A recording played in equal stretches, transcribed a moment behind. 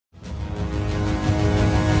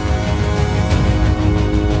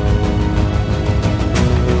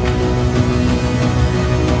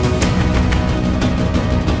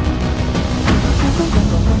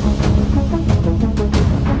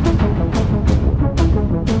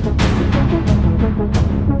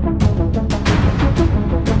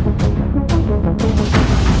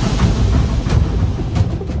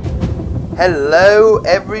Hello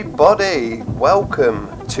everybody, welcome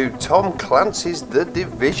to Tom Clancy's The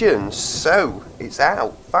Division. So, it's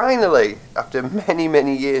out, finally, after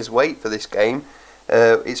many years wait for this game,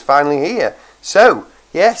 it's finally here. So,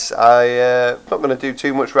 yes, I'm not going to do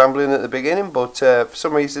too much rambling at the beginning, but for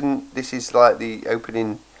some reason this is like the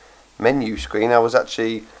opening menu screen. I was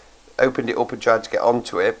actually opened it up and tried to get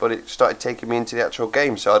onto it, but it started taking me into the actual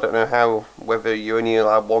game, so I don't know whether you only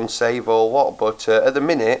allowed one save or what, but at the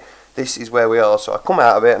minute this is where we are. So I come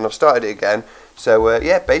out of it and I've started it again. So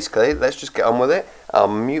yeah, basically let's just get on with it. I'll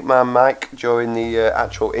mute my mic during the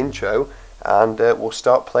actual intro and we'll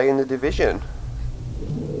start playing The Division.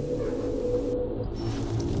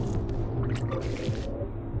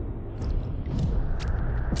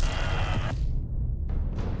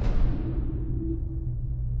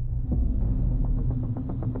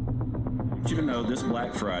 You know, this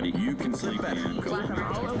Black Friday, you can sleep better.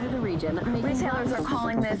 All over the region. Retailers are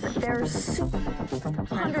calling this their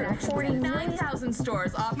 149,000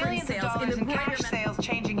 stores offering sales in the cash sales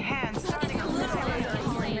changing hands. Starting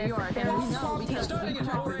in New York. Hit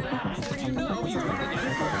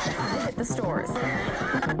the stores.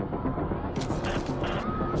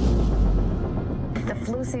 The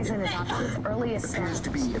flu season is off to its earliest start. Appears to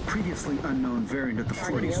be a previously unknown variant of the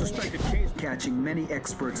flu, suspected catching many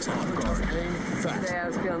experts off guard. Today I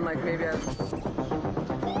was feeling like maybe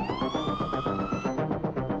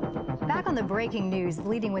Back on the breaking news,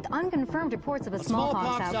 leading with unconfirmed reports of a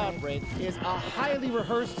smallpox outbreak is a highly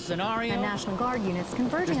rehearsed scenario. And National Guard units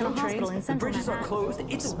converging on a hospital in central Bridges are closed.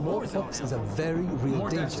 It's smallpox is a very real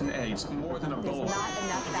danger. More than Ebola.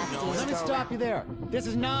 Let me stop you there. This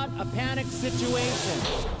is not a panic situation.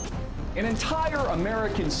 An entire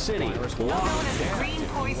American city Known as green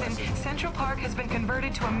poison, Central Park has been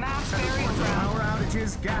converted to a mass burial ground. Power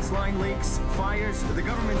outages, gas line leaks, fires. The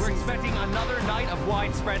government. We're expecting another night of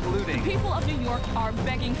widespread looting. People of New York are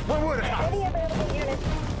begging. What would have? Any available units.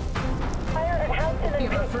 Fire at house in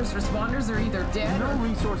the Our first responders are either dead No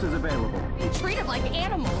resources available. or treated like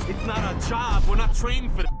animals. It's not our job. We're not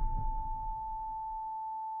trained for that.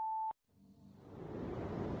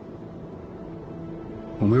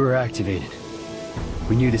 When we were activated,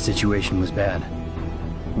 we knew the situation was bad.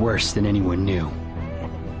 Worse than anyone knew.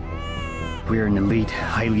 We are an elite,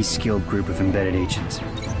 highly skilled group of embedded agents.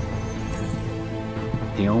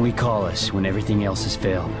 They only call us when everything else has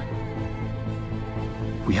failed.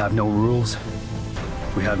 We have no rules.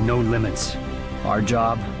 We have no limits. Our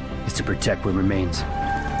job is to protect what remains.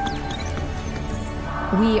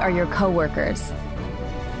 We are your co-workers.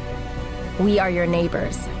 We are your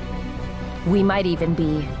neighbors. We might even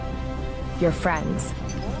be your friends.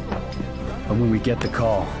 But when we get the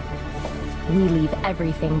call, we leave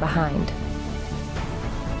everything behind.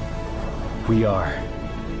 We are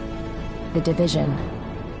The Division.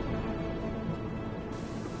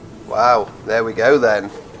 Wow, there we go then.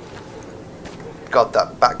 God,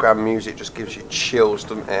 that background music just gives you chills,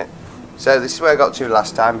 doesn't it? So this is where I got to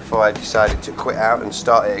last time before I decided to quit out and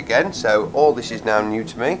start it again. So all this is now new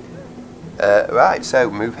to me. Right, so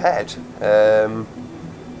move head.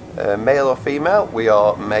 Male or female? We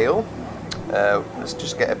are male. Let's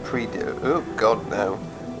just get a oh god, no.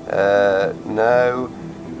 No.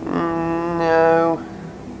 No.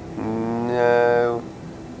 No.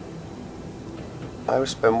 I will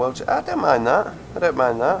spend well to... I don't mind that. I don't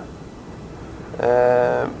mind that.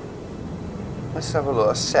 Let's have a look.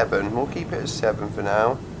 A 7. We'll keep it at 7 for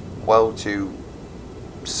now. Well too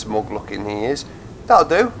smug looking he is. That'll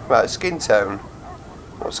do. Right, skin tone.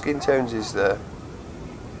 What skin tones is there?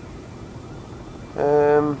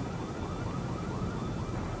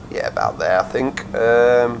 Yeah, about there, I think.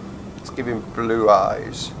 Let's give him blue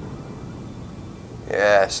eyes.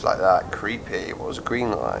 Yes, like that. Creepy. What was a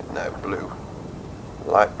green light? No, blue.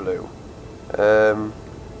 Light blue.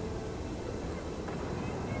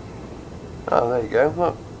 Oh, there you go.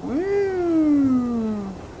 Look. Woo!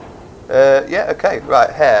 Yeah, okay.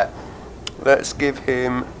 Right, hair. Let's give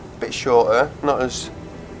him a bit shorter, not as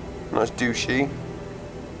douchey,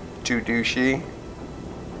 too douchey.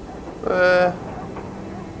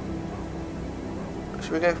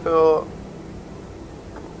 Should we go for?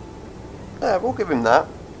 Yeah, we'll give him that.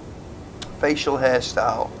 Facial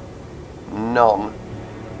hairstyle, none.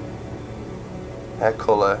 Hair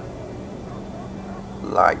colour,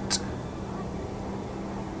 light.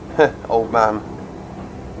 Old man.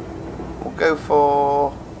 We'll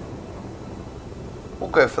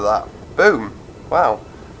go for that. Boom. Wow.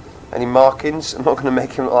 Any markings? I'm not going to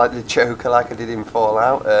make him look like the Joker like I did in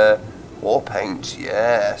Fallout. War paint.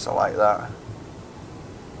 Yes, I like that.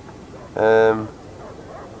 I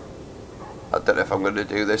don't know if I'm going to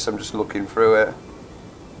do this. I'm just looking through it.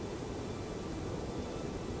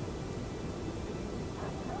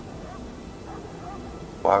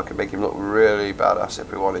 Well, I could make him look really badass if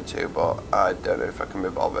we wanted to, but I don't know if I can be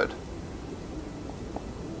bothered.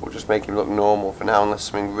 We'll just make him look normal for now, unless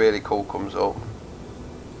something really cool comes up.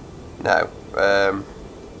 No.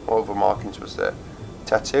 What other markings was there?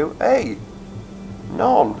 Tattoo? Hey!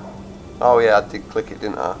 None! Oh yeah, I did click it,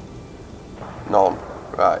 didn't I? None.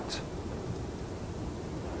 Right.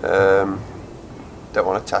 Don't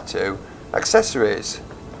want a tattoo. Accessories.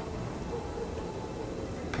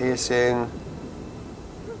 Piercing.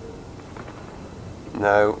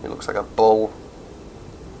 No, it looks like a bull.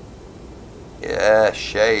 Yeah,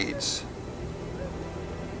 shades.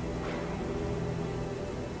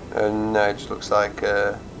 And no, it just looks like.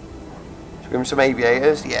 Should we give him some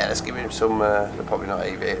aviators? Yeah, let's give him some. They're probably not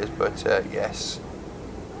aviators, but yes.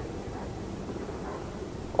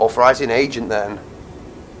 Authorizing agent then.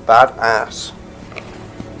 Badass.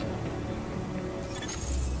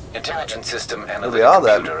 Intelligence system analytic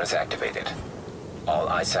computer is activated. All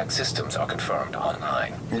ISAC systems are confirmed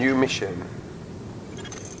online. New mission.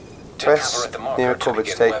 Take Press cover at the marker near to cover to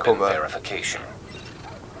begin take weapon cover. verification.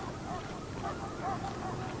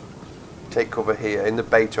 Take cover here. In the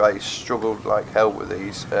beta I struggled like hell with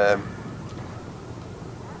these.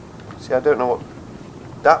 See, I don't know what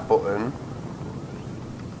that button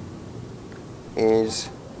is.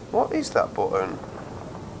 What is that button?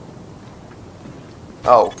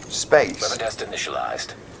 Oh, space. Weapon test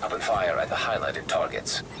initialized. Open fire at the highlighted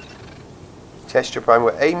targets. Test your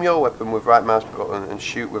primary. Aim your weapon with right mouse button and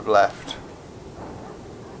shoot with left.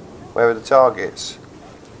 Where are the targets?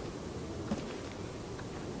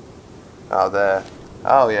 Oh, there.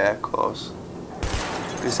 Oh yeah, of course.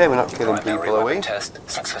 You say we're not killing people, are we? Test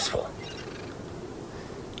successful.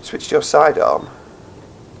 Switch to your sidearm.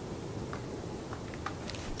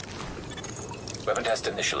 Weapon test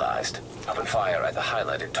initialized. Open fire at the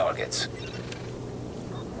highlighted targets.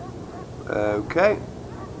 Okay.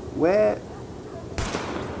 Where?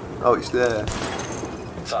 Oh, it's there.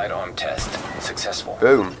 Sidearm test successful.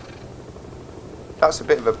 Boom. That's a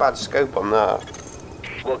bit of a bad scope on that.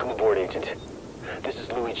 Welcome aboard, Agent. This is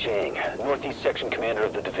Louis Chang, Northeast Section Commander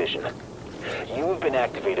of the Division. You have been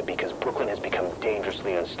activated because Brooklyn has become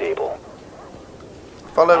dangerously unstable.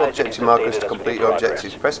 Follow objective markers to complete your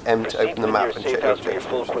objectives. Press M to open the map and check your objectives.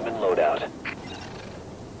 Full equipment loadout.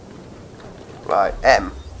 Right,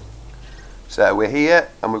 M. So we're here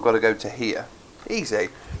and we've got to go to here. Easy.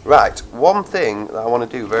 Right, one thing that I want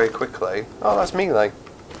to do very quickly. Oh, that's melee.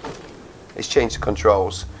 Is change the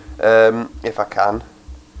controls. If I can.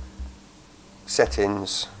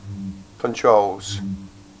 Settings. Controls.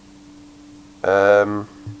 Let's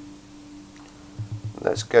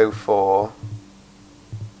go for.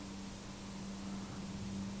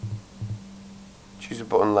 Choose a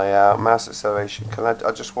button layout, mouse acceleration. Can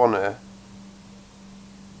I just want to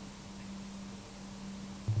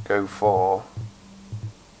go for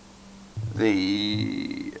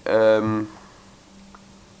the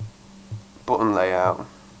button layout.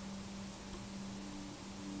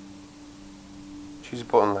 Choose a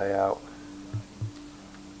button layout.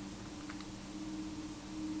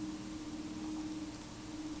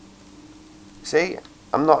 See,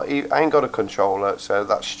 I ain't got a controller, so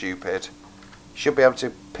that's stupid. Should be able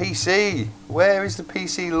to PC. Where is the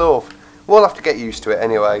PC love? We'll have to get used to it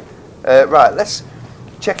anyway. Right, let's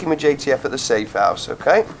check in with JTF at the safe house,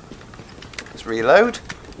 okay? Let's reload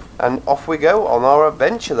and off we go on our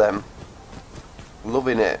adventure then.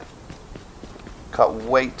 Loving it. Can't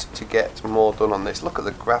wait to get more done on this. Look at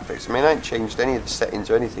the graphics. I mean, I ain't changed any of the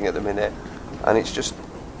settings or anything at the minute, and it's just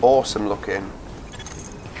awesome looking.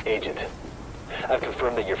 Agent, I've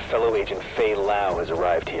confirmed that your fellow agent Faye Lau has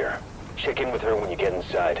arrived here. Check in with her when you get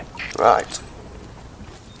inside. Right.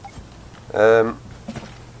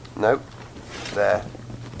 Nope. There.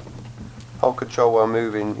 Hold control while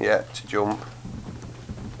moving, yeah, to jump.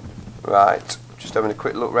 Right. Just having a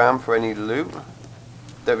quick look round for any loot.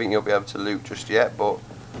 Don't think you'll be able to loot just yet, but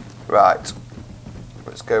right.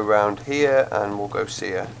 Let's go round here and we'll go see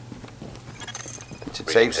her. To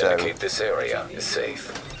save so. Indicate this area is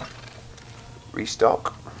safe.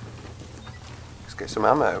 Restock. Let's get some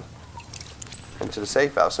ammo. Into the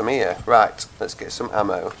safe house. I'm here. Right. Let's get some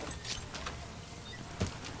ammo.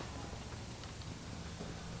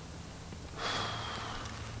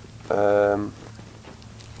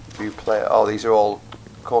 View player. Oh, these are all.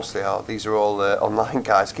 Of course they are. These are all online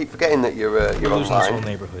guys. Keep forgetting that you're We're losing this online. whole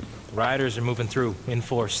neighborhood. The rioters are moving through in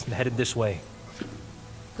force, headed this way.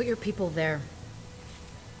 Put your people there.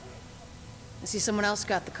 I see someone else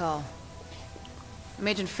got the call. I'm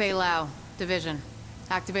Agent Faye Lau, Division.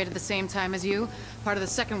 Activated the same time as you, part of the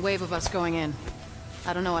second wave of us going in.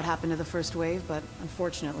 I don't know what happened to the first wave, but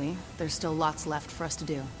unfortunately, there's still lots left for us to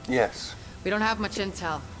do. Yes. We don't have much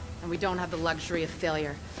intel, and we don't have the luxury of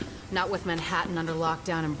failure. Not with Manhattan under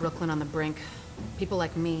lockdown and Brooklyn on the brink. People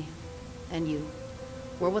like me, and you,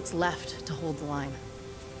 we're what's left to hold the line.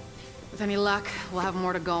 With any luck, we'll have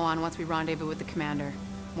more to go on once we rendezvous with the commander.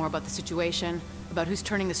 More about the situation, about who's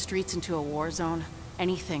turning the streets into a war zone.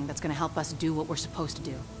 Anything that's gonna help us do what we're supposed to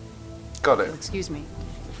do. Got it. You'll excuse me,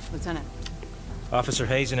 Lieutenant. Officer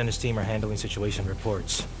Hazen and his team are handling situation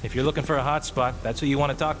reports. If you're looking for a hotspot, that's who you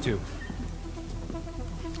want to talk to.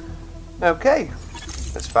 Okay.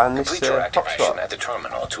 Let's find this Complete your top activation spot. at the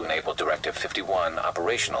terminal to enable Directive 51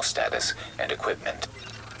 operational status and equipment.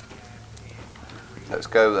 Let's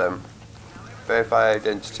go then. Verify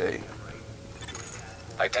identity.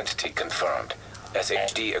 Identity confirmed.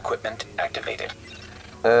 SHD equipment activated.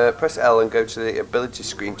 Press L and go to the ability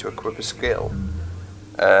screen to equip a skill.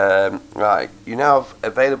 Right, you now have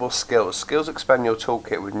available skills. Skills expand your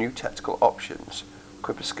toolkit with new tactical options.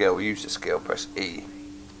 Equip a skill, use the skill, press E.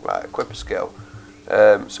 Right, equip a skill.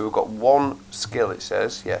 So we've got one skill, it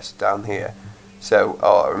says, yes, down here. So,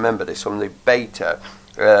 I remember this from the beta.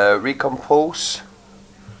 Recon Pulse,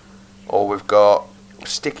 or we've got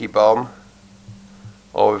Sticky Bomb,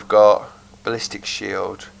 or we've got Ballistic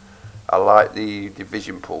Shield. I like the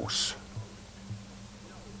Division Pulse.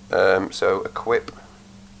 So equip.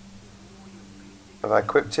 Have I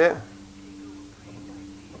equipped it?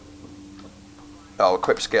 Oh,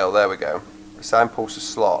 equip skill, there we go. Assign pulse a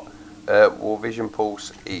slot. War Vision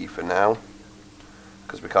Pulse E for now,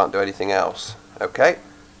 because we can't do anything else. Okay,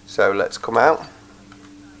 so let's come out.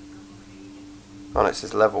 Oh, it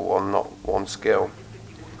says level 1, not one skill.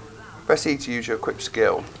 Press E to use your equip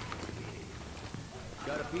skill.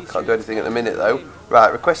 Can't do anything at the minute though.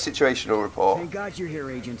 Right, request situational report. Thank God you're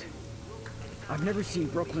here, Agent. I've never seen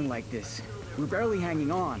Brooklyn like this. We're barely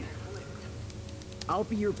hanging on. I'll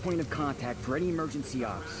be your point of contact for any emergency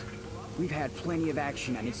ops. We've had plenty of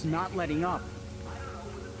action and it's not letting up.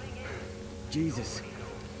 Jesus.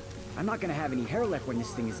 I'm not gonna have any hair left when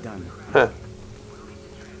this thing is done.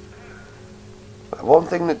 One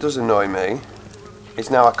thing that does annoy me is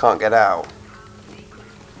now I can't get out.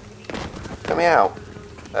 Let me out.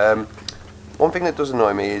 One thing that does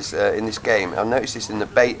annoy me is in this game, I noticed this in the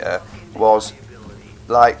beta, was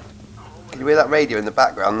like, can you hear that radio in the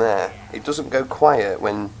background there? It doesn't go quiet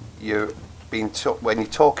when you're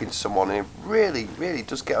talking to someone, and it really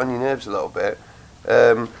does get on your nerves a little bit.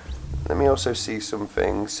 Let me also see some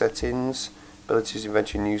things. Settings, abilities,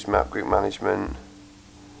 inventory, news map, group management,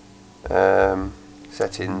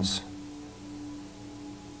 settings.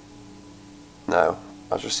 No,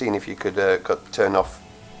 I was just seeing if you could turn off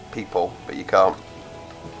people, but you can't.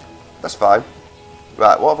 That's fine.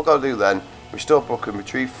 Right, what have I got to do then? Restore Brooklyn,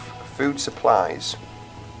 retrieve food supplies.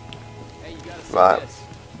 Right,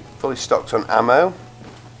 fully stocked on ammo.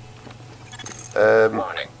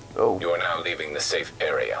 Warning. Oh, you are now leaving the safe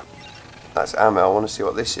area. that's ammo. I want to see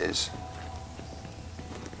what this is.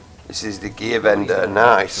 This is the gear vendor.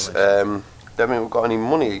 Nice. Don't think we've got any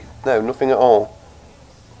money. No, nothing at all.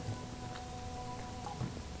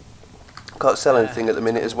 Can't sell anything at the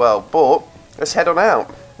minute as well. But let's head on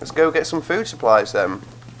out. Let's go get some food supplies then.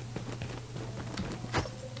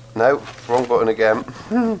 No, wrong button again.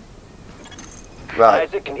 Right.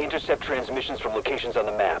 Isaac can intercept transmissions from locations on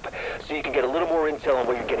the map, so you can get a little more intel on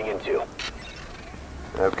what you're getting into.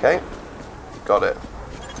 Okay, got it.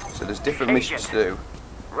 So there's different missions to do.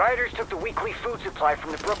 Rioters took the weekly food supply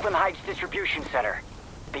from the Brooklyn Heights distribution center.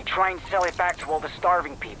 They try and sell it back to all the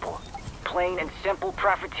starving people. Plain and simple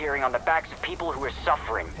profiteering on the backs of people who are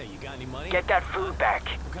suffering. Hey, you got any money? Get that food back.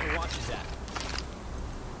 What kind of watch is that?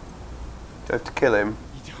 Do I have to kill him?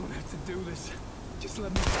 You don't have to do this. Just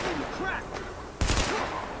let me steal your crap.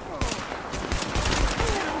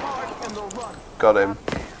 Got him.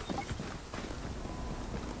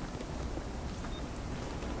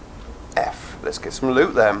 F. Let's get some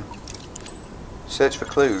loot then. Search for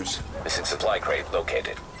clues. Missing supply crate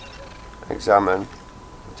located. Examine.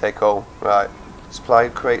 Take all. Right. Supply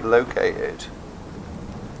crate located.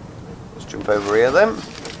 Let's jump over here then.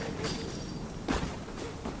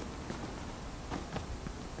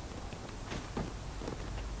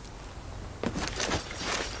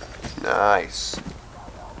 Nice.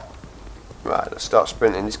 Right, let's start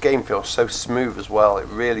sprinting. This game feels so smooth as well, it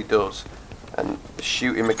really does. And the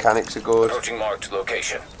shooting mechanics are good. Approaching marked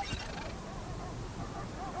location.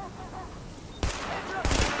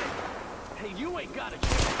 Hey, you ain't got a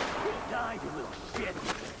chance. You'll die, you little shit.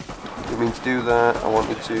 Didn't mean to do that. I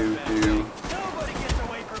wanted to do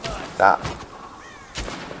that.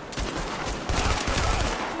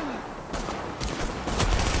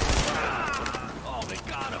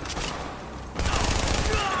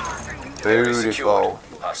 Beautiful.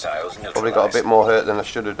 Probably got a bit more hurt than I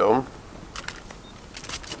should have done.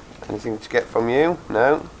 Anything to get from you?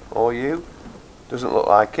 No? Or you? Doesn't look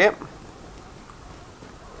like it.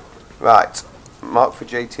 Right. Mark for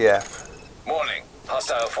JTF. Morning.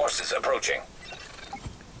 Hostile forces approaching.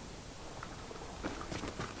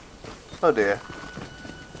 Oh dear.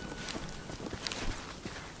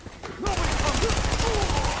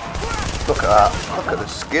 Look at that. Look at the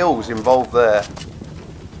skills involved there.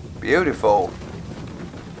 Beautiful.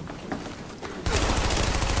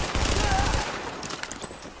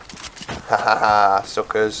 Ha ha ha,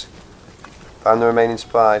 suckers. Found the remaining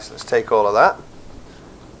supplies. Let's take all of that.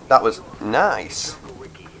 That was nice.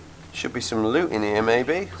 Should be some loot in here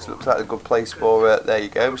maybe. This looks like a good place for, there you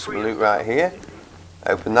go, some loot right here.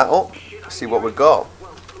 Open that up. See what we've got.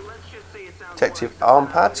 Detective arm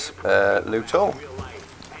pads. Loot all.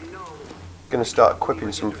 Going to start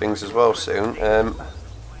equipping some things as well soon.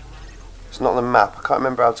 It's not on the map. I can't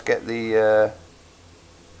remember how to get the...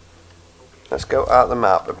 Let's go out the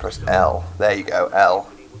map and press L. There you go, L.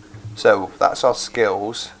 So that's our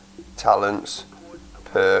skills, talents,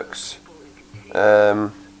 perks.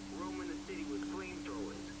 There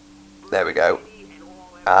we go.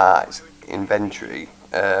 It's inventory.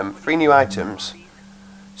 3 new items.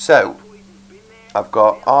 So I've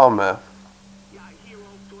got armor.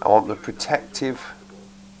 I want the protective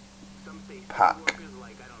pack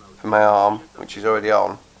for my arm, which is already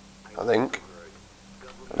on, I think.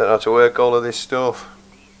 I don't know how to work all of this stuff.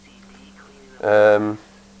 I've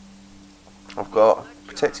got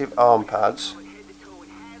protective arm pads.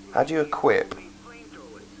 How do you equip?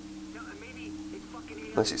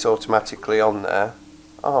 Unless it's automatically on there.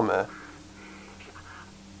 Armor.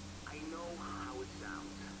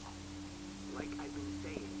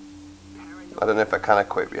 I don't know if I can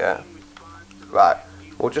equip yet. Right,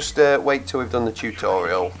 we'll just wait till we've done the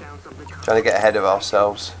tutorial. Trying to get ahead of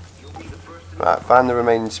ourselves. Right, find the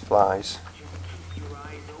remaining supplies.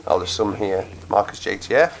 Oh, there's some here. Mark as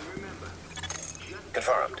JTF.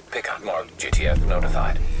 Confirmed. Pickup marked. JTF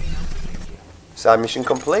notified. Side mission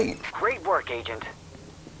complete. Great work, Agent.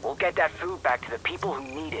 We'll get that food back to the people who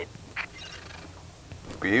need it.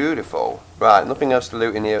 Beautiful. Right, nothing else to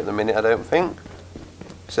loot in here at the minute, I don't think.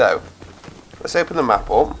 So, let's open the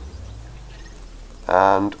map up.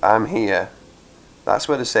 And I'm here. That's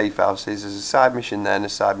where the safe house is. There's a side mission there and a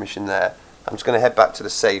side mission there. I'm just going to head back to the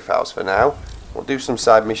safe house for now. We'll do some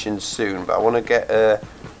side missions soon, but I want to get a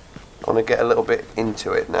little bit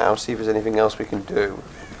into it now. See if there's anything else we can do.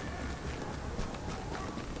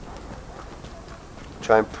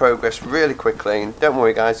 Try and progress really quickly. And don't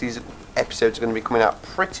worry, guys. These episodes are going to be coming out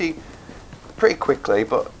pretty quickly.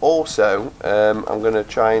 But also, I'm going to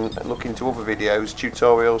try and look into other videos,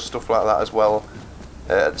 tutorials, stuff like that as well.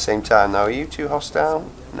 At the same time. Now, are you too hostile?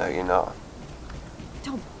 No, you're not.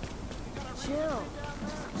 Don't chill.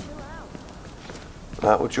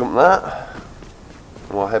 Right, we'll jump that.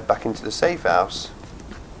 And we'll head back into the safe house.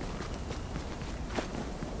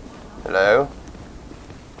 Hello.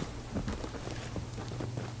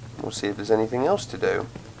 We'll see if there's anything else to do.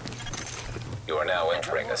 You are now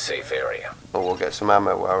entering a safe area. Oh, we'll get some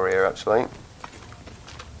ammo while we're here, actually.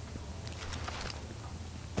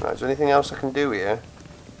 Right, is there anything else I can do here?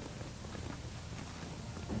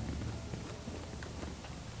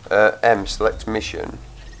 M, select mission.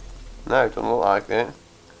 No, it doesn't look like it.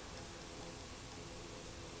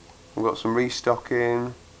 We've got some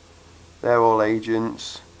restocking. They're all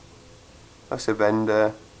agents. That's a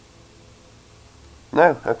vendor.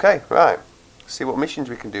 No, okay, right. Let's see what missions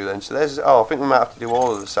we can do then. So there's, I think we might have to do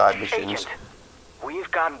all of the side missions. Agent,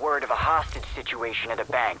 we've gotten word of a hostage situation at a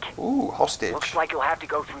bank. Ooh, hostage. Looks like you'll have to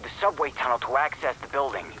go through the subway tunnel to access the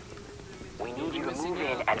building. We need you to move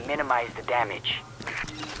in and minimize the damage.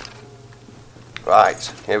 Right,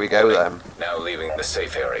 here we go then. Now leaving the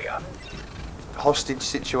safe area. Hostage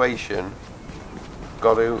situation.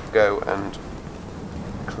 Got to go and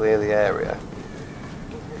clear the area.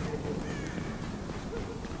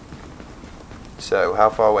 So, how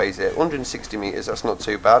far away is it? 160 meters, that's not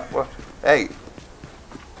too bad. What? Hey!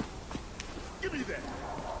 Give me that.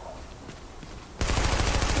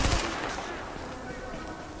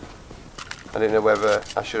 I didn't know whether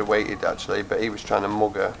I should have waited actually, but he was trying to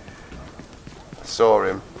mug her. I saw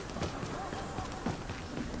him.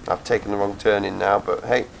 I've taken the wrong turn in now, but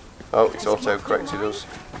hey. Oh, it's auto-corrected us.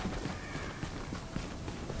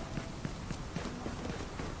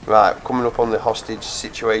 Right, coming up on the hostage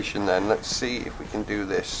situation then. Let's see if we can do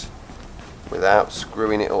this without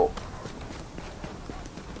screwing it up.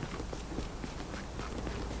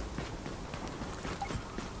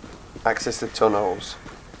 Access the tunnels.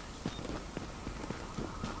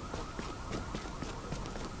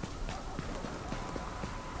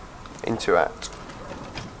 interact.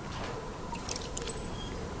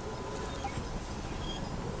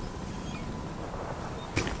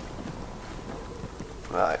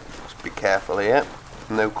 Right, just be careful here.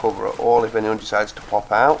 No cover at all if anyone decides to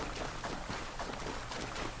pop out.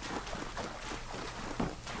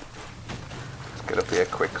 Let's get up here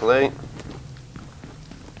quickly.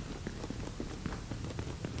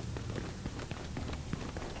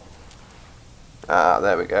 Ah,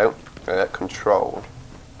 there we go. Control.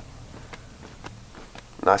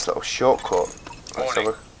 Nice little shortcut.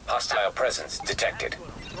 Warning. Hostile presence detected.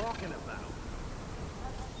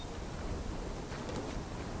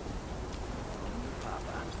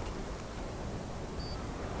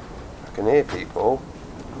 I can hear people.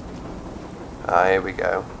 Ah, here we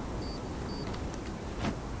go.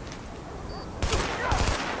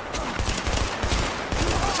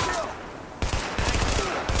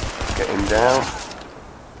 Get him down.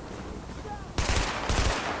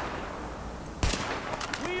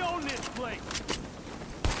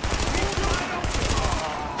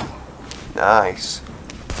 Nice.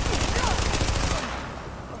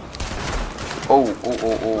 Oh, oh,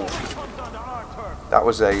 oh, oh. That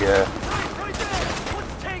was a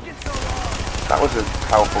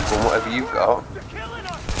powerful gun, whatever you got.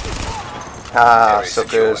 Ah,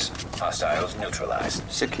 suckers. Hostiles neutralized.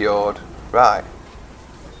 Secured. Right.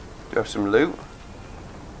 Do you have some loot?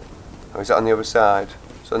 Or is that on the other side?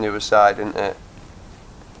 It's on the other side, isn't it?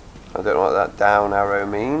 I don't know what that down arrow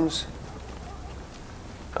means.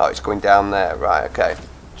 Oh, it's going down there. Right, okay.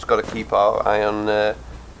 Just got to keep our eye on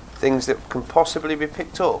things that can possibly be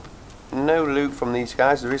picked up. No loot from these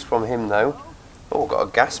guys. There is from him, though. Oh, got a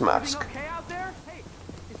gas mask.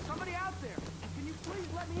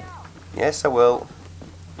 Yes, I will.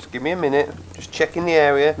 Just give me a minute. Just checking the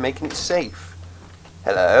area, making it safe.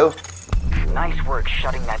 Hello. Nice work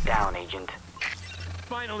shutting that down, Agent.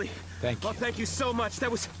 Finally. Thank you. Well, thank you so much. That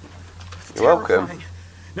was You're welcome.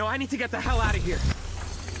 No, I need to get the hell out of here.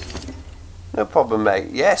 No problem,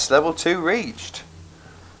 mate. Yes, level 2 reached.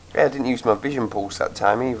 Yeah, I didn't use my vision pulse that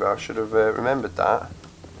time either. I should have remembered that.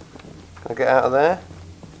 Can I get out of there?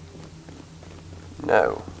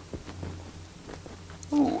 No.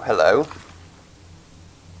 Ooh, hello.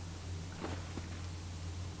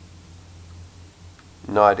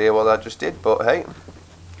 No idea what that just did, but hey.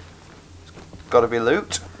 It's got to be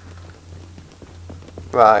loot.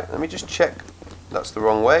 Right, let me just check. That's the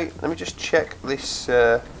wrong way. Let me just check this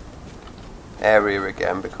area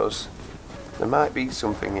again, because there might be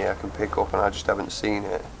something here I can pick up and I just haven't seen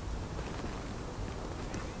it.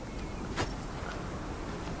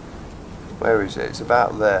 Where is it? It's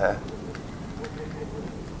about there.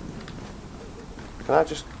 Can I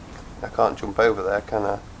just... I can't jump over there, can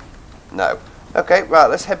I? No. Okay, right,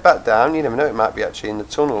 let's head back down. You never know, it might be actually in the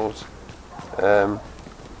tunnels. Can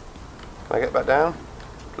I get back down,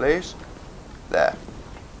 please? There.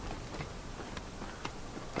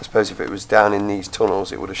 I suppose if it was down in these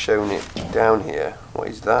tunnels, it would have shown it down here. What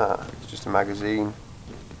is that? It's just a magazine.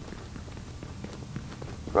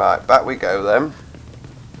 Right, back we go then.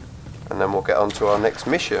 And then we'll get on to our next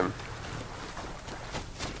mission,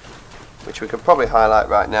 which we could probably highlight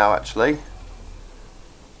right now, actually.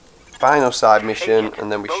 Final side mission, Agent,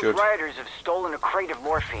 and then we should... Those rioters have stolen a crate of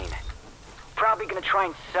morphine. Probably gonna try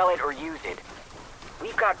and sell it or use it.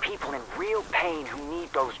 We've got people in real pain who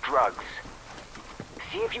need those drugs.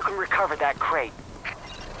 See if you can recover that crate.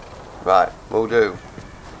 Right, we'll do.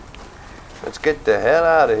 Let's get the hell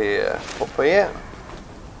out of here. Up here.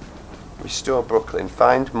 Restore Brooklyn.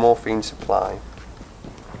 Find morphine supply.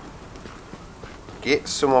 Get,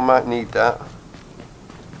 someone might need that.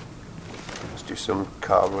 Let's do some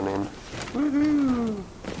car running. Woohoo!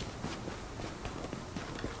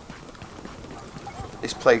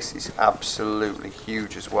 This place is absolutely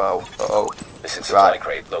huge as well. Uh-oh. This is supply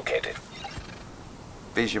crate located.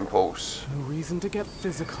 Vision pulse. No reason to get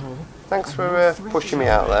physical. Thanks for pushing me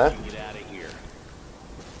out there.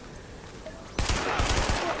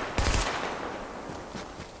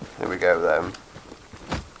 There we go then.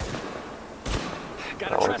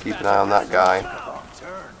 I want to keep an eye on that guy.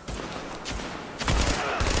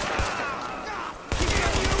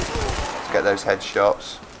 Let's get those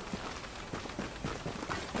headshots.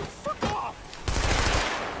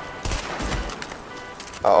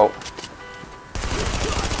 Uh-oh.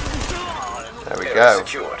 There we go.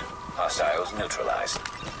 Secured. Hostiles neutralized.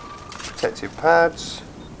 Protective pads.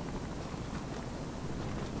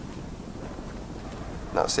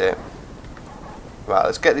 That's it. Right,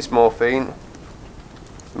 let's get this morphine.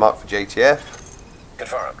 Marked for JTF.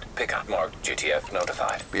 Confirmed. Pickup marked. GTF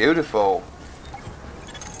notified. Beautiful.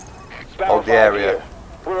 Hold the area.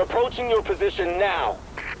 We're approaching your position now.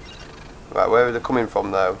 Right, where are they coming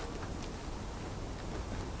from though?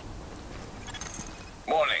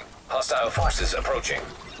 Warning. Hostile forces approaching.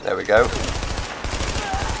 There we go.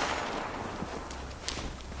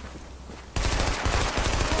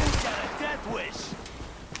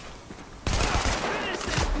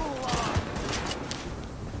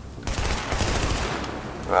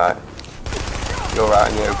 Right. You're out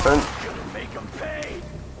in the open.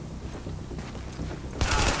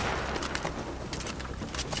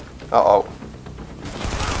 Uh-oh.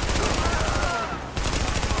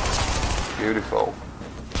 Beautiful.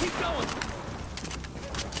 Keep going.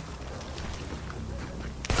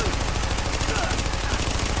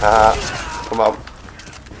 Come on.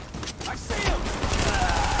 I see him.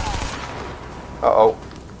 Uh-oh.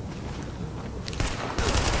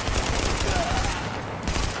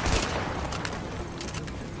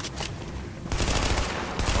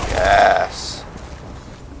 Yes.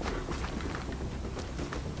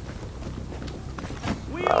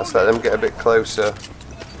 Right, let's let them get a bit closer.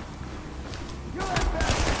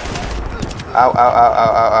 Ow, ow, ow,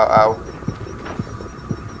 ow, ow, ow, ow.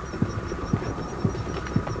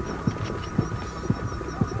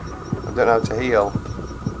 I don't know how to heal.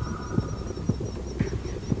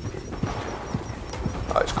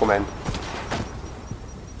 Oh, it's coming.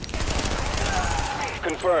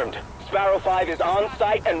 Confirmed. Sparrow 5 is on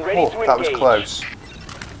site and ready to engage. That was close.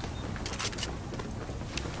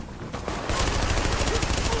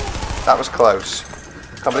 That was close.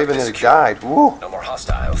 Can't believe I nearly died. Woo! No more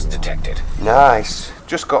hostiles detected. Nice.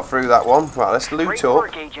 Just got through that one. Right, let's loot Great up.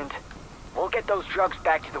 work, Agent. We'll get those drugs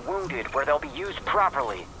back to the wounded where they'll be used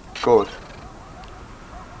properly. Good.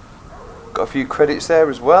 Got a few credits there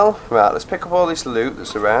as well. Right, let's pick up all this loot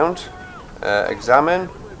that's around. Examine.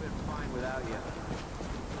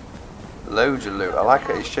 Loads of loot. I like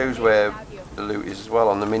it. It shows where the loot is as well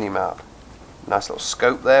on the mini-map. Nice little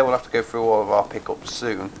scope there. We'll have to go through all of our pickups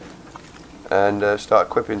soon. And start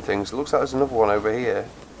equipping things. It looks like there's another one over here.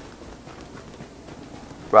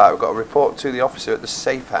 Right, we've got a report to the officer at the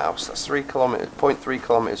safe house. That's 0.3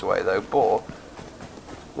 kilometers away though. But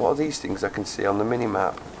what are these things I can see on the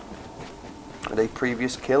mini-map? Are they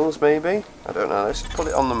previous kills maybe? I don't know. Let's put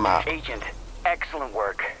it on the map. Agent, excellent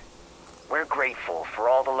work. We're grateful for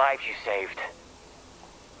all the lives you saved.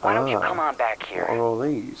 Why don't you come on back here? What are all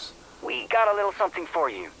these? We got a little something for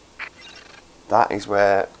you. That is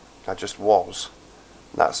where I just was.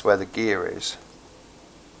 That's where the gear is.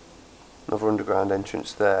 Another underground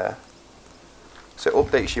entrance there. So it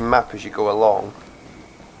updates your map as you go along.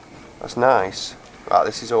 That's nice. Right,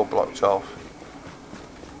 this is all blocked off.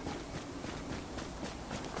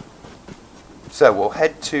 So we'll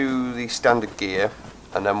head to the standard gear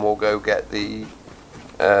and then we'll go get the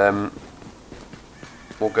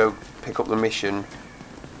we'll go pick up the mission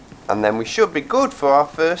and then we should be good for our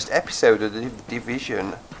first episode of the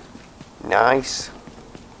Division. Nice.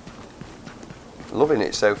 Loving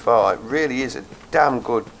it so far. It really is a damn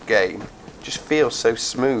good game. Just feels so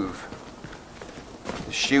smooth.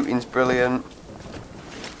 The shooting's brilliant.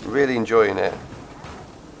 Really enjoying it.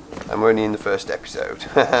 And we're only in the first episode.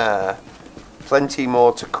 Plenty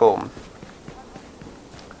more to come.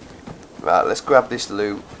 Right, let's grab this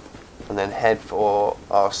loot and then head for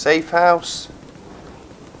our safe house.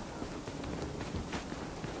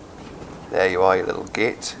 There you are, you little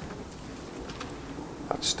git.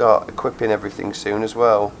 I have to start equipping everything soon as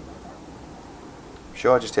well. I'm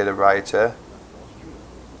sure I just hit a rioter.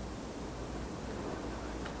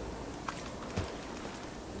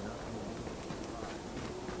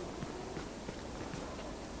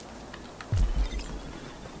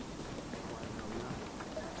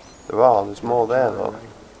 There's more there though.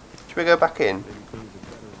 Should we go back in?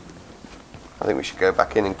 I think we should go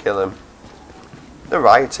back in and kill them. The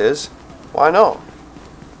rioters. Why not?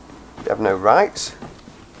 They have no rights.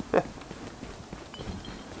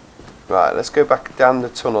 Right, let's go back down the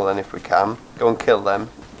tunnel then if we can. Go and kill them.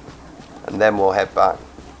 And then we'll head back.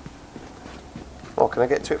 Oh, can I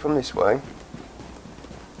get to it from this way?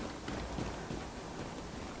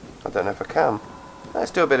 I don't know if I can.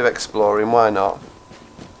 Let's do a bit of exploring, why not?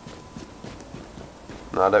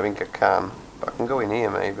 No, I don't think I can. But I can go in here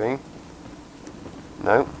maybe.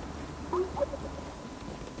 No.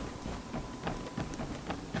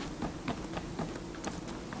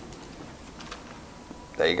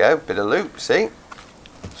 There you go, bit of loot, see?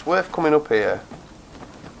 It's worth coming up here.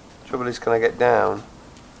 Trouble is, can I get down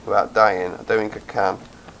without dying? I don't think I can.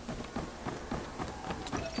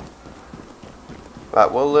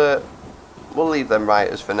 Right, we'll leave them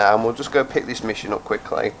rioters for now and we'll just go pick this mission up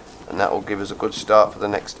quickly. And that will give us a good start for the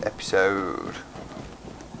next episode.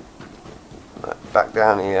 Right, back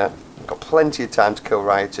down here. Got plenty of time to kill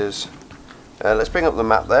rioters. Let's bring up the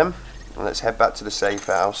map then, and let's head back to the safe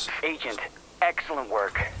house. Agent, excellent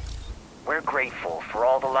work. We're grateful for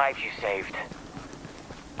all the lives you saved.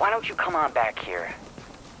 Why don't you come on back here?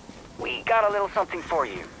 We got a little something for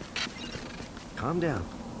you. Calm down.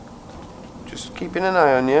 Just keeping an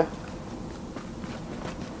eye on you.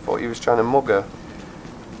 Thought you was trying to mug her.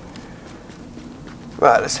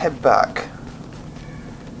 Right, let's head back.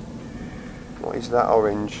 What is that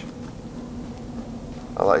orange?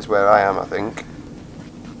 Oh, that is where I am, I think.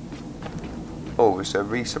 Oh, there's a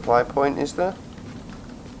resupply point, is there?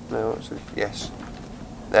 No, yes.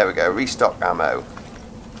 There we go, restock ammo.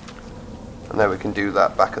 And then we can do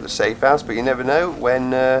that back at the safe house, but you never know when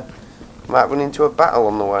might run into a battle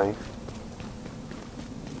on the way.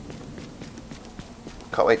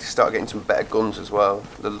 Can't wait to start getting some better guns as well.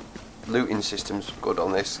 The looting system's good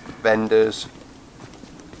on this. Vendors.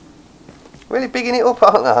 Really bigging it up,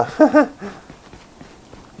 aren't they?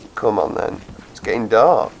 Come on then. It's getting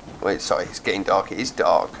dark. Wait, sorry, it's getting dark. It is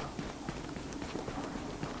dark.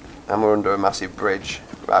 And we're under a massive bridge.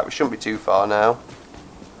 Right, we shouldn't be too far now.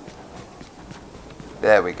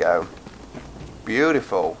 There we go.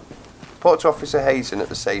 Beautiful. Report to Officer Hazen at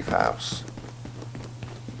the safe house.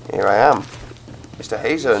 Here I am. Mr.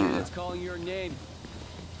 Hazen. Calling your name.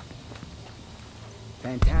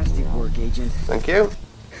 Fantastic work, Agent. Thank you.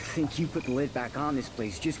 I think you put the lid back on this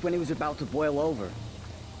place just when it was about to boil over.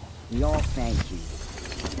 We all thank you.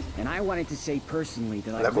 And I wanted to say personally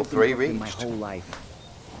that I've lived in Brooklyn my whole life.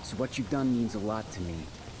 So what you've done means a lot to me.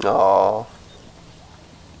 Aww.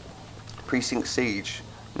 Precinct Siege.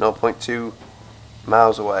 0.2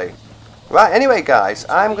 miles away. Right, anyway guys,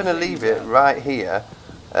 I'm going to leave it right here.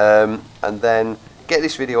 And then get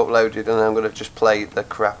this video uploaded, and I'm going to just play the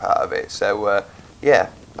crap out of it. So yeah,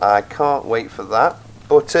 I can't wait for that.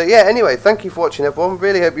 But yeah, anyway, thank you for watching everyone.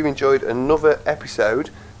 Really hope you enjoyed another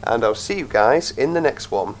episode, and I'll see you guys in the next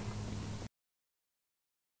one.